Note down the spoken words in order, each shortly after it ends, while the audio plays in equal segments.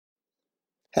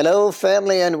Hello,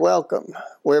 family, and welcome.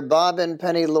 We're Bob and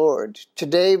Penny Lord.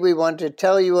 Today we want to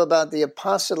tell you about the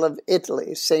Apostle of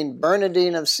Italy, St.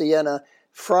 Bernardine of Siena,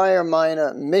 friar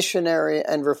minor, missionary,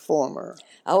 and reformer.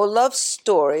 Our love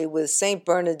story with St.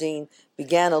 Bernardine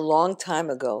began a long time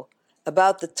ago,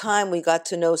 about the time we got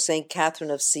to know St.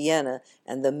 Catherine of Siena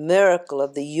and the miracle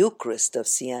of the Eucharist of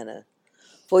Siena.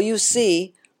 For you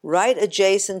see, right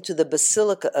adjacent to the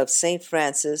Basilica of St.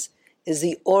 Francis is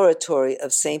the oratory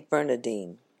of St.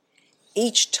 Bernardine.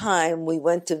 Each time we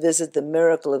went to visit the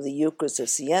miracle of the Eucharist of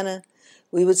Siena,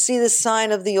 we would see the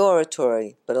sign of the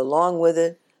oratory, but along with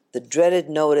it, the dreaded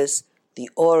notice the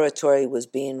oratory was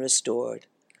being restored.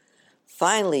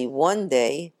 Finally, one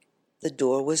day, the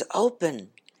door was open,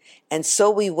 and so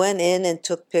we went in and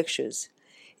took pictures.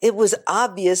 It was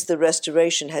obvious the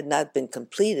restoration had not been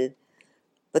completed,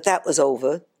 but that was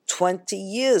over 20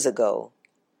 years ago.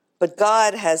 But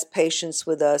God has patience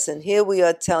with us, and here we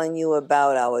are telling you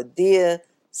about our dear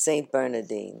St.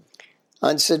 Bernardine.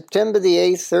 On September the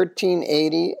 8th,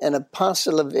 1380, an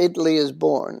apostle of Italy is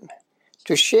born.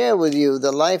 To share with you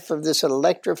the life of this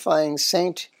electrifying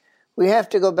saint, we have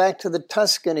to go back to the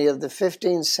Tuscany of the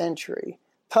 15th century,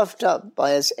 puffed up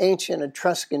by its ancient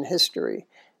Etruscan history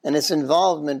and its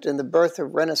involvement in the birth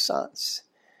of Renaissance.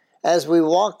 As we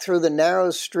walk through the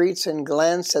narrow streets and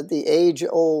glance at the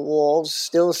age-old walls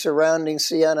still surrounding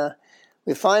Siena,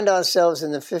 we find ourselves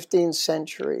in the 15th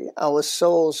century, our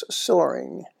souls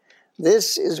soaring.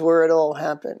 This is where it all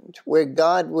happened, where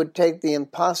God would take the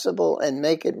impossible and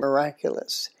make it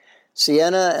miraculous.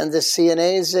 Siena and the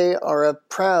Sienese are a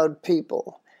proud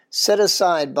people, set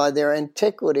aside by their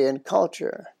antiquity and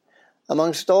culture.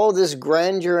 Amongst all this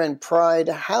grandeur and pride,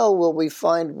 how will we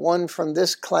find one from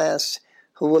this class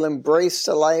who will embrace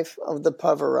the life of the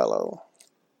Poverello?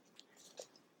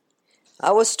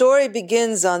 Our story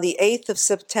begins on the 8th of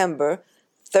September,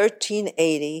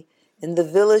 1380, in the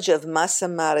village of Massa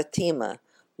Marittima,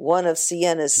 one of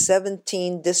Siena's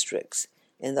 17 districts,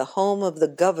 in the home of the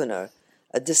governor,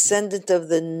 a descendant of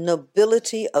the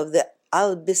nobility of the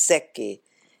Albisecchi.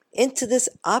 Into this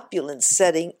opulent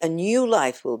setting, a new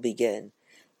life will begin.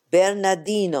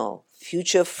 Bernardino,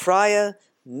 future friar,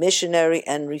 missionary,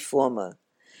 and reformer.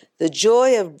 The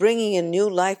joy of bringing a new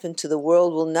life into the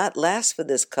world will not last for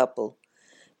this couple.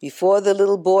 Before the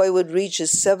little boy would reach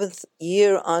his 7th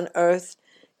year on earth,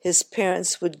 his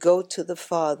parents would go to the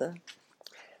Father.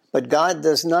 But God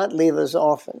does not leave us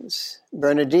orphans.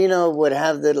 Bernardino would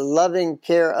have the loving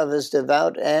care of his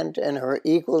devout aunt and her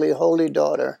equally holy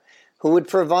daughter, who would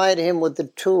provide him with the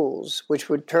tools which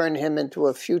would turn him into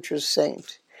a future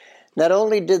saint. Not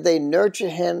only did they nurture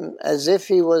him as if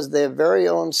he was their very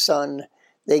own son,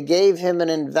 they gave him an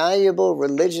invaluable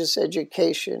religious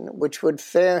education which would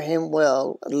fare him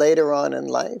well later on in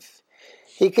life.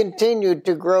 He continued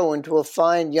to grow into a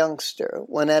fine youngster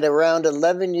when at around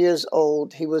 11 years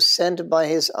old he was sent by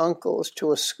his uncles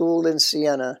to a school in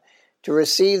Siena to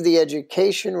receive the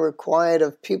education required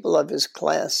of people of his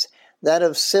class, that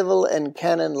of civil and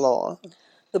canon law.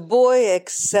 The boy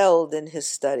excelled in his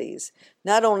studies.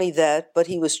 Not only that, but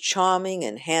he was charming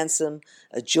and handsome,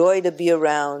 a joy to be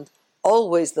around,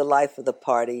 always the life of the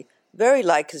party, very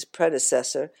like his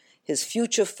predecessor, his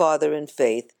future father in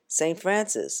faith, St.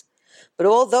 Francis. But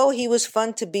although he was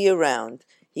fun to be around,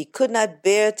 he could not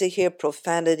bear to hear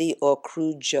profanity or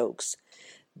crude jokes.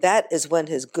 That is when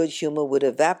his good humor would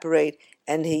evaporate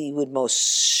and he would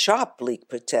most sharply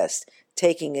protest,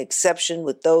 taking exception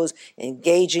with those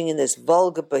engaging in this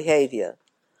vulgar behavior.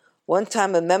 One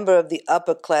time a member of the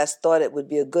upper class thought it would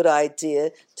be a good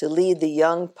idea to lead the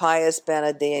young pious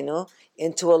Bernardino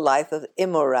into a life of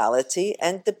immorality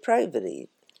and depravity.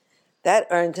 That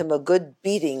earned him a good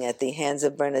beating at the hands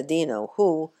of Bernardino,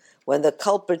 who, when the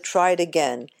culprit tried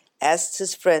again, asked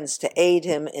his friends to aid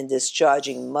him in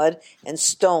discharging mud and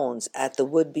stones at the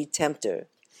would-be tempter.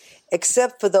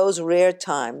 Except for those rare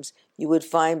times, you would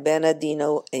find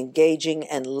Bernardino engaging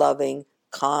and loving,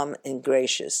 calm and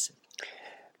gracious.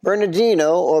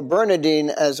 Bernardino, or Bernardine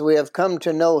as we have come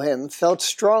to know him, felt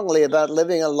strongly about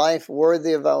living a life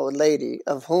worthy of Our Lady,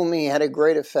 of whom he had a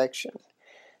great affection.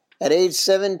 At age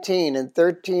 17 in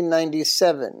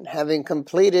 1397, having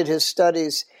completed his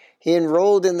studies, he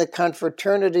enrolled in the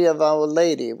Confraternity of Our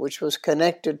Lady, which was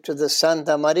connected to the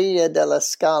Santa Maria della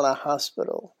Scala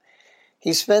Hospital.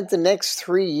 He spent the next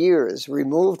 3 years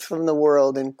removed from the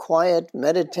world in quiet,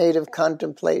 meditative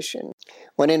contemplation,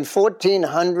 when in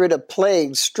 1400 a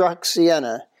plague struck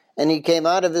Siena, and he came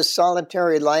out of his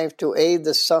solitary life to aid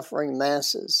the suffering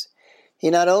masses. He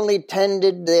not only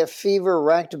tended their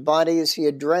fever-racked bodies, he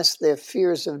addressed their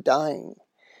fears of dying.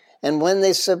 and when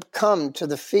they succumbed to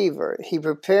the fever, he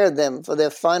prepared them for their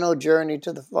final journey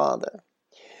to the Father.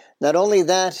 Not only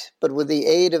that, but with the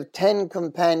aid of 10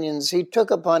 companions, he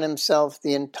took upon himself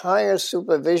the entire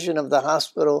supervision of the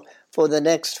hospital for the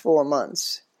next 4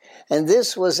 months. And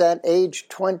this was at age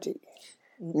 20.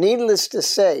 Needless to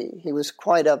say, he was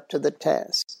quite up to the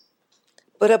task.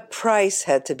 But a price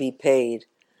had to be paid.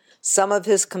 Some of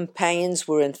his companions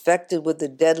were infected with the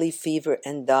deadly fever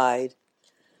and died.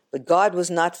 But God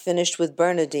was not finished with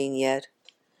Bernardine yet.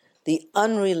 The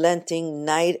unrelenting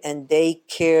night and day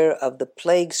care of the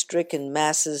plague-stricken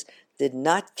masses did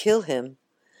not kill him,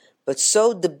 but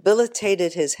so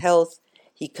debilitated his health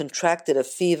he contracted a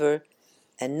fever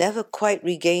and never quite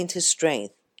regained his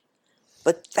strength.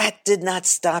 But that did not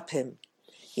stop him.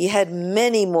 He had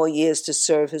many more years to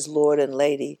serve his Lord and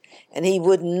Lady, and he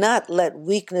would not let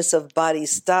weakness of body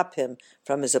stop him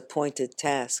from his appointed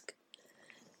task.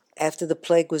 After the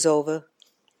plague was over,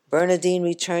 Bernardine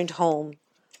returned home,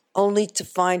 only to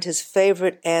find his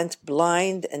favorite aunt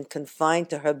blind and confined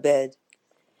to her bed.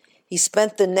 He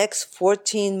spent the next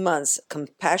 14 months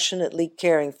compassionately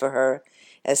caring for her,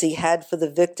 as he had for the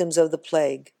victims of the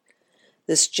plague.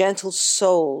 This gentle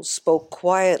soul spoke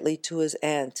quietly to his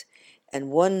aunt, and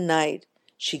one night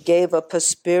she gave up her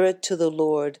spirit to the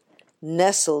Lord,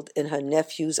 nestled in her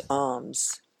nephew's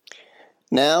arms.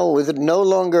 Now, with no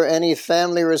longer any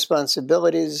family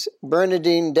responsibilities,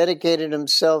 Bernardine dedicated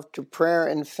himself to prayer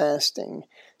and fasting,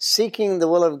 seeking the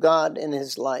will of God in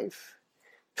his life.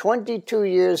 22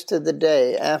 years to the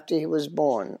day after he was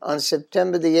born, on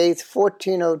September the 8th,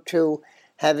 1402,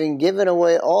 having given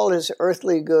away all his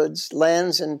earthly goods,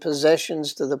 lands, and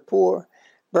possessions to the poor,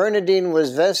 Bernardine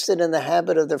was vested in the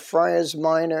habit of the Friars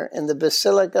Minor in the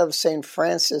Basilica of St.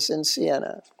 Francis in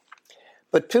Siena.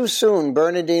 But too soon,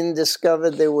 Bernardine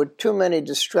discovered there were too many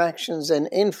distractions and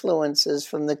influences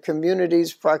from the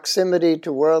community's proximity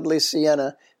to worldly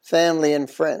Siena, family, and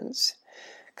friends.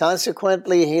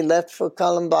 Consequently, he left for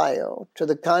Colombaio, to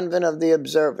the convent of the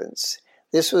Observants.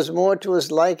 This was more to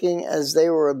his liking, as they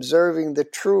were observing the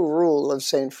true rule of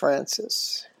St.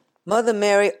 Francis. Mother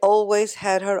Mary always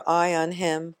had her eye on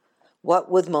him,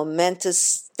 what with momentous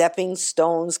stepping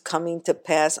stones coming to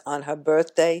pass on her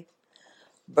birthday.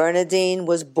 Bernardine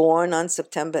was born on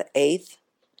September 8th.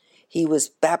 He was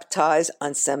baptized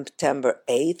on September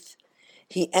 8th.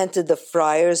 He entered the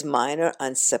Friars Minor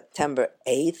on September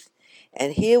 8th.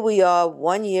 And here we are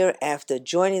 1 year after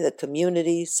joining the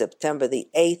community, September the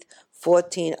 8th,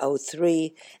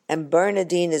 1403, and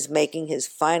Bernardine is making his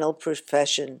final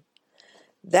profession.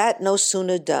 That no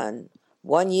sooner done,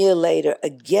 1 year later,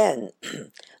 again,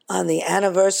 on the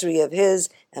anniversary of his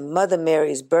and Mother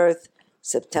Mary's birth,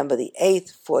 September the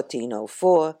 8th,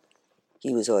 1404,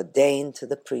 he was ordained to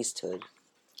the priesthood.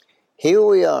 Here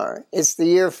we are. It's the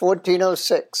year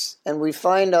 1406, and we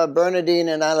find our Bernardine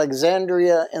in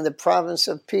Alexandria in the province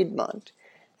of Piedmont.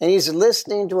 And he's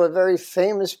listening to a very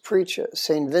famous preacher,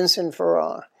 St. Vincent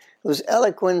Ferrer, whose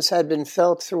eloquence had been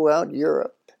felt throughout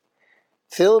Europe.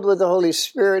 Filled with the Holy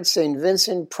Spirit, St.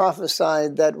 Vincent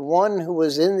prophesied that one who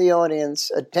was in the audience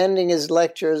attending his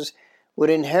lectures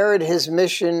would inherit his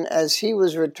mission as he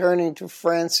was returning to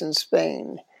France and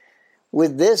Spain.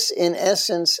 With this, in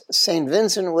essence, St.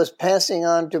 Vincent was passing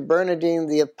on to Bernardine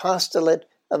the apostolate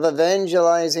of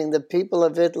evangelizing the people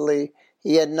of Italy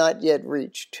he had not yet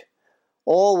reached.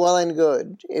 All well and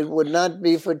good. It would not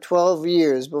be for 12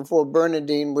 years before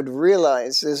Bernardine would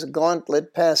realize this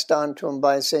gauntlet passed on to him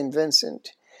by St.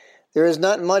 Vincent. There is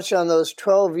not much on those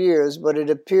 12 years, but it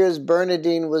appears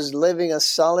Bernardine was living a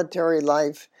solitary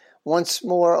life, once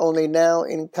more only now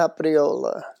in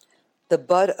Capriola. The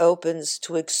bud opens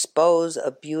to expose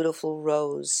a beautiful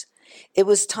rose. It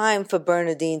was time for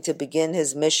Bernardine to begin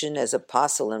his mission as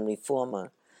apostle and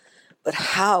reformer. But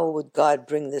how would God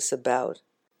bring this about?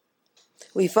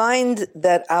 We find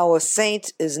that our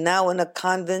saint is now in a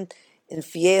convent in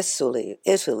Fiesole,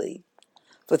 Italy.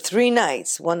 For 3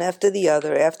 nights, one after the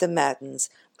other, after matins,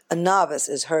 a novice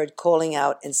is heard calling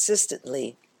out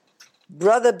insistently,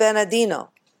 "Brother Bernardino,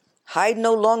 hide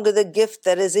no longer the gift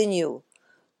that is in you.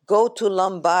 Go to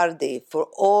Lombardy, for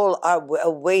all are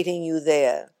awaiting you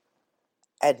there."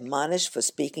 Admonished for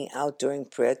speaking out during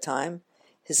prayer time,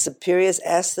 his superiors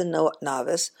asked the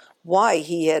novice why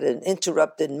he had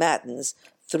interrupted matins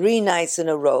 3 nights in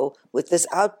a row with this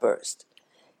outburst.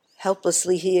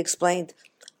 Helplessly he explained,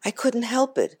 "I couldn't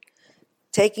help it."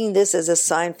 Taking this as a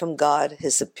sign from God,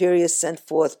 his superiors sent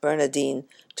forth Bernardine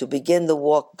to begin the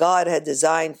walk God had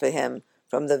designed for him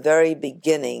from the very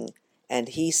beginning, and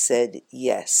he said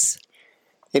yes.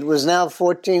 It was now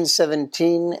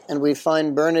 1417, and we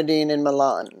find Bernardine in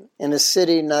Milan, in a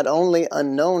city not only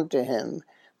unknown to him,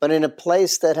 but in a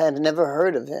place that had never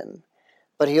heard of him.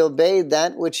 But he obeyed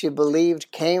that which he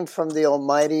believed came from the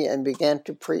Almighty and began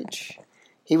to preach.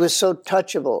 He was so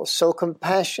touchable, so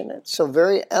compassionate, so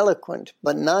very eloquent,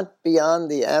 but not beyond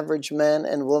the average man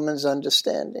and woman's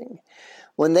understanding.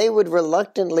 When they would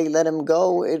reluctantly let him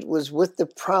go, it was with the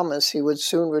promise he would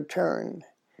soon return.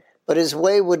 But his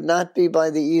way would not be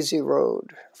by the easy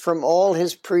road. From all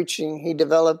his preaching, he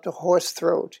developed a hoarse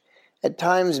throat, at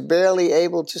times barely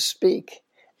able to speak,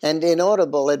 and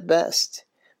inaudible at best.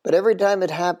 But every time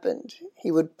it happened,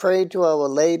 he would pray to Our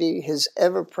Lady, his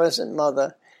ever-present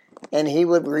mother, and he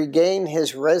would regain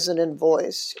his resonant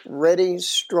voice, ready,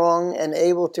 strong, and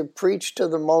able to preach to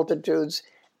the multitudes,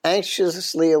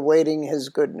 anxiously awaiting his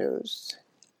good news.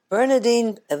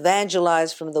 Bernardine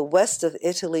evangelized from the west of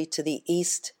Italy to the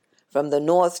east, from the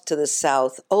north to the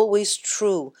south, always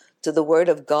true to the Word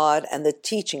of God and the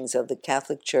teachings of the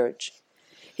Catholic Church.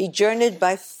 He journeyed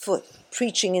by foot,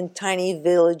 preaching in tiny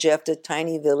village after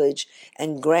tiny village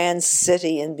and grand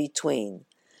city in between,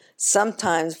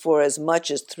 sometimes for as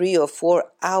much as 3 or 4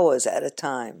 hours at a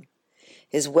time.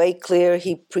 His way clear,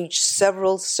 he preached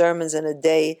several sermons in a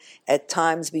day, at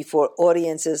times before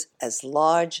audiences as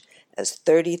large as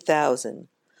 30,000.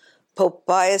 Pope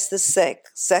Pius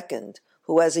II,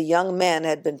 who as a young man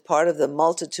had been part of the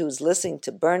multitudes listening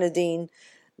to Bernardine,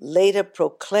 later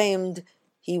proclaimed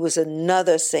he was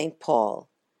another St. Paul.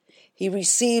 He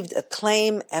received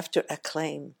acclaim after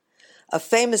acclaim. A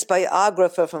famous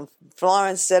biographer from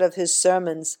Florence said of his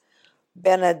sermons,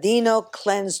 Bernardino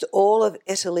cleansed all of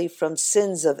Italy from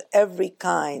sins of every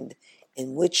kind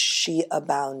in which she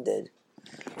abounded.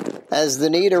 As the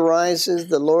need arises,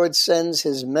 the Lord sends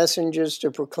his messengers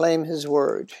to proclaim his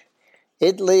word.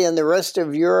 Italy and the rest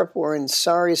of Europe were in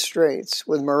sorry straits,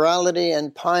 with morality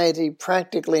and piety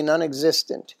practically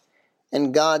non-existent,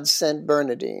 and God sent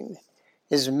Bernardine.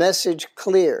 His message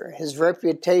clear, his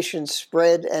reputation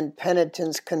spread, and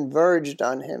penitents converged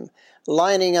on him,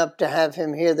 lining up to have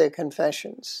him hear their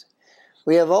confessions.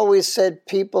 We have always said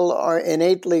people are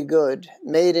innately good,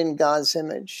 made in God's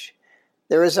image.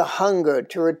 There is a hunger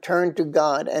to return to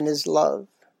God and his love.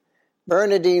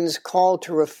 Bernardine's call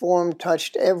to reform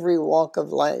touched every walk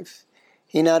of life.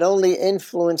 He not only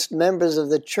influenced members of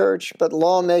the church, but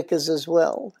lawmakers as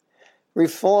well.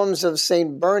 Reforms of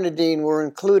St. Bernardine were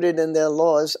included in their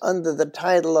laws under the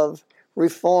title of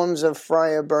Reforms of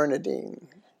Friar Bernardine.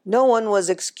 No one was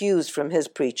excused from his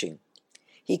preaching.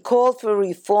 He called for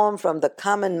reform from the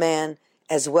common man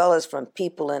as well as from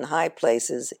people in high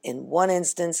places, in one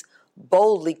instance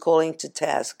boldly calling to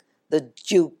task the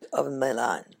Duke of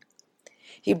Milan.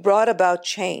 He brought about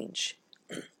change.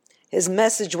 His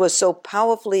message was so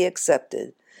powerfully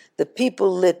accepted, the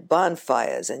people lit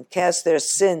bonfires and cast their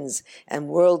sins and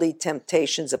worldly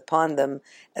temptations upon them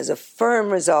as a firm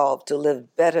resolve to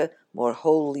live better, more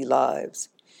holy lives.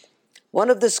 One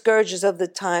of the scourges of the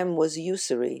time was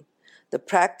usury, the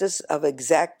practice of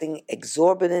exacting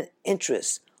exorbitant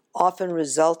interest, often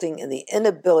resulting in the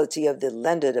inability of the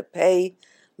lender to pay,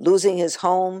 losing his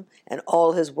home and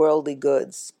all his worldly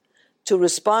goods. To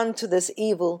respond to this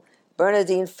evil,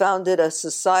 Bernardine founded a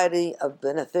society of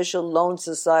beneficial loan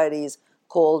societies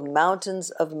called Mountains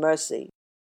of Mercy.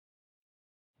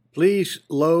 Please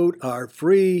load our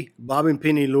free Bob and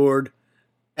Penny Lord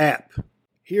app.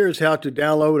 Here's how to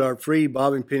download our free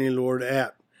Bob and Penny Lord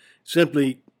app.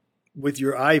 Simply, with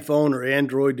your iPhone or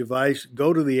Android device,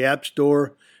 go to the App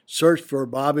Store, search for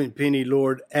Bob and Penny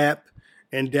Lord app,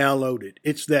 and download it.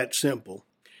 It's that simple.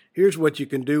 Here's what you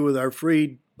can do with our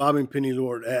free Bob and Penny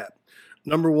Lord app.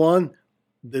 Number one,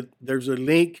 there's a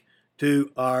link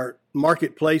to our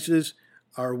marketplaces,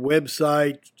 our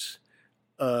websites,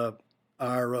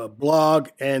 our blog,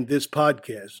 and this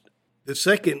podcast. The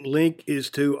second link is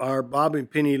to our Bob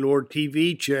and Penny Lord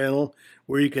TV channel,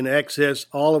 where you can access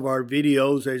all of our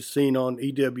videos as seen on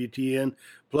EWTN,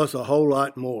 plus a whole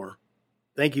lot more.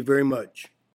 Thank you very much.